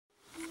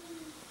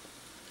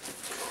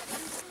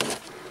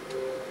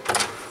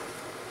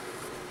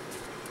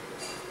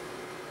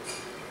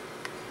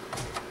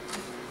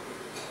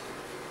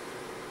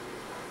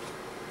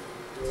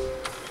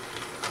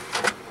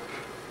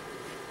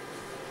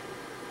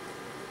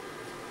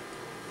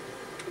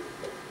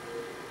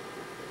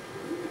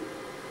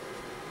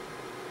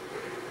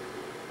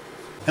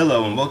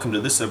Hello and welcome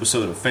to this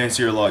episode of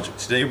Fancier Logic.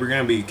 Today we're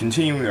going to be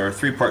continuing our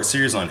three-part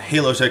series on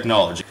Halo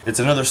technology. It's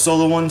another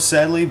solo one,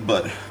 sadly,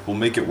 but we'll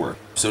make it work.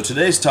 So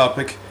today's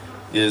topic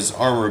is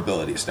armor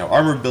abilities. Now,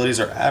 armor abilities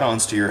are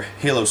add-ons to your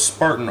Halo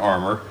Spartan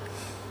armor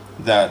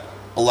that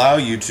allow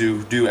you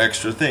to do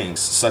extra things,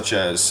 such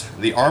as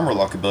the armor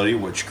lock ability,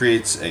 which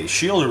creates a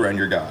shield around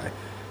your guy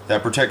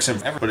that protects him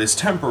forever, but is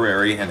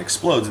temporary and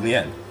explodes in the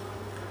end.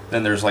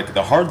 Then there's like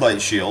the hard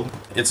light shield.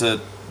 It's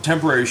a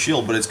temporary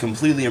shield, but it's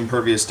completely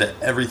impervious to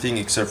everything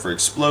except for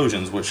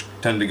explosions, which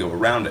tend to go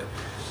around it.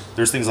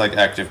 There's things like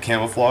active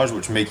camouflage,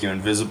 which make you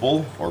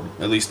invisible, or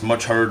at least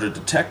much harder to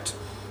detect.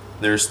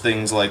 There's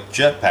things like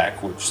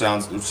jetpack, which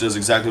does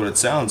exactly what it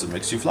sounds. It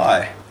makes you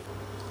fly.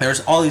 There's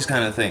all these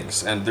kind of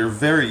things, and they're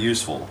very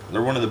useful.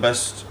 They're one of the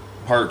best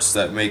parts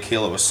that make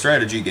Halo a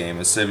strategy game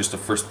instead of just a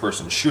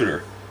first-person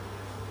shooter.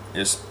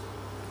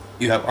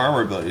 You have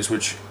armor abilities,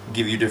 which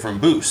give you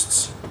different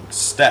boosts,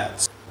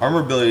 stats.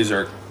 Armor abilities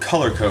are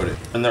color-coded,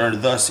 and they're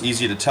thus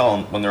easy to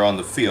tell when they're on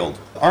the field.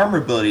 Armor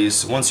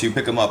abilities, once you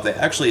pick them up, they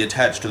actually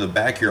attach to the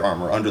back of your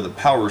armor under the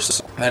power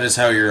system. That is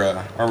how your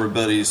armor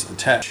abilities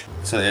attach.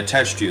 So they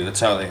attach to you, that's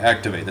how they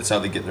activate, that's how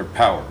they get their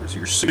power, is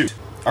your suit.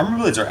 Armor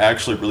abilities are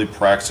actually really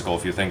practical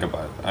if you think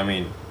about it. I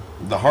mean,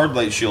 the hard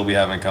light shield we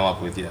haven't come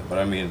up with yet, but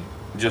I mean,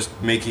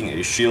 just making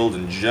a shield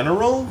in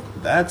general,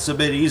 that's a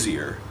bit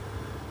easier.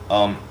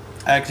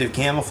 Active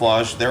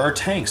camouflage, there are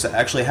tanks that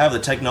actually have the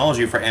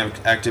technology for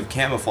active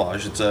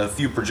camouflage. It's a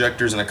few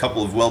projectors and a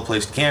couple of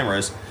well-placed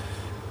cameras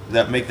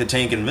that make the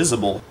tank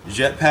invisible.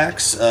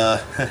 Jetpacks,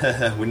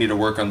 we need to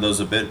work on those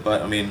a bit,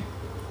 but I mean,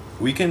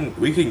 we can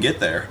get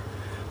there.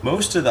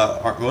 Most of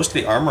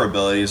the armor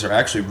abilities are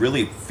actually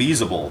really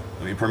feasible.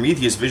 I mean,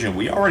 Prometheus Vision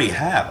we already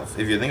have,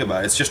 if you think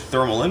about it. It's just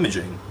thermal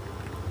imaging.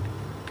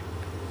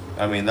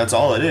 I mean, that's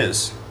all it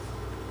is.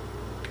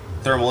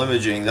 Thermal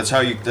imaging, that's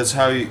how you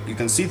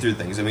can see through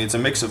things. I mean, it's a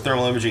mix of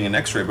thermal imaging and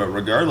x-ray, but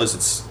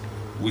regardless,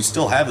 we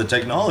still have the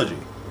technology.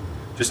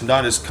 Just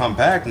not as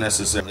compact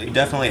necessarily. We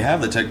definitely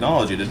have the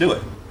technology to do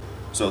it.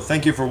 So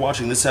thank you for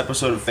watching this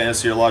episode of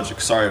Fancier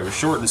Logic. Sorry it was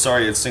short and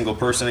sorry it's single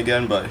person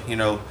again, but you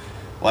know,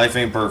 life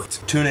ain't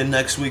perfect. Tune in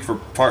next week for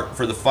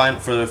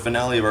the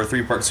finale of our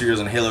three-part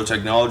series on Halo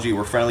technology.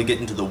 We're finally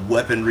getting to the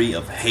weaponry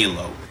of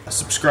Halo.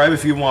 Subscribe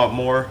if you want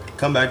more.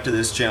 Come back to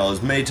this channel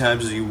as many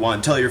times as you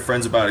want. Tell your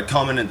friends about it.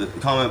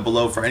 Comment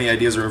below for any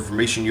ideas or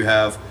information you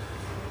have.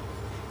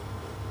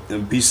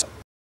 And peace.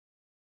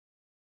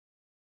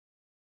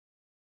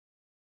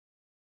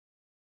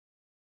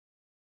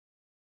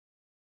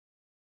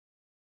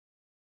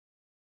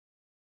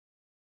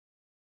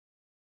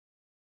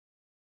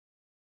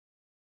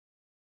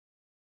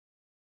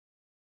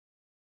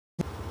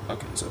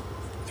 Okay, so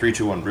 3,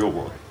 2, 1, real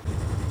world.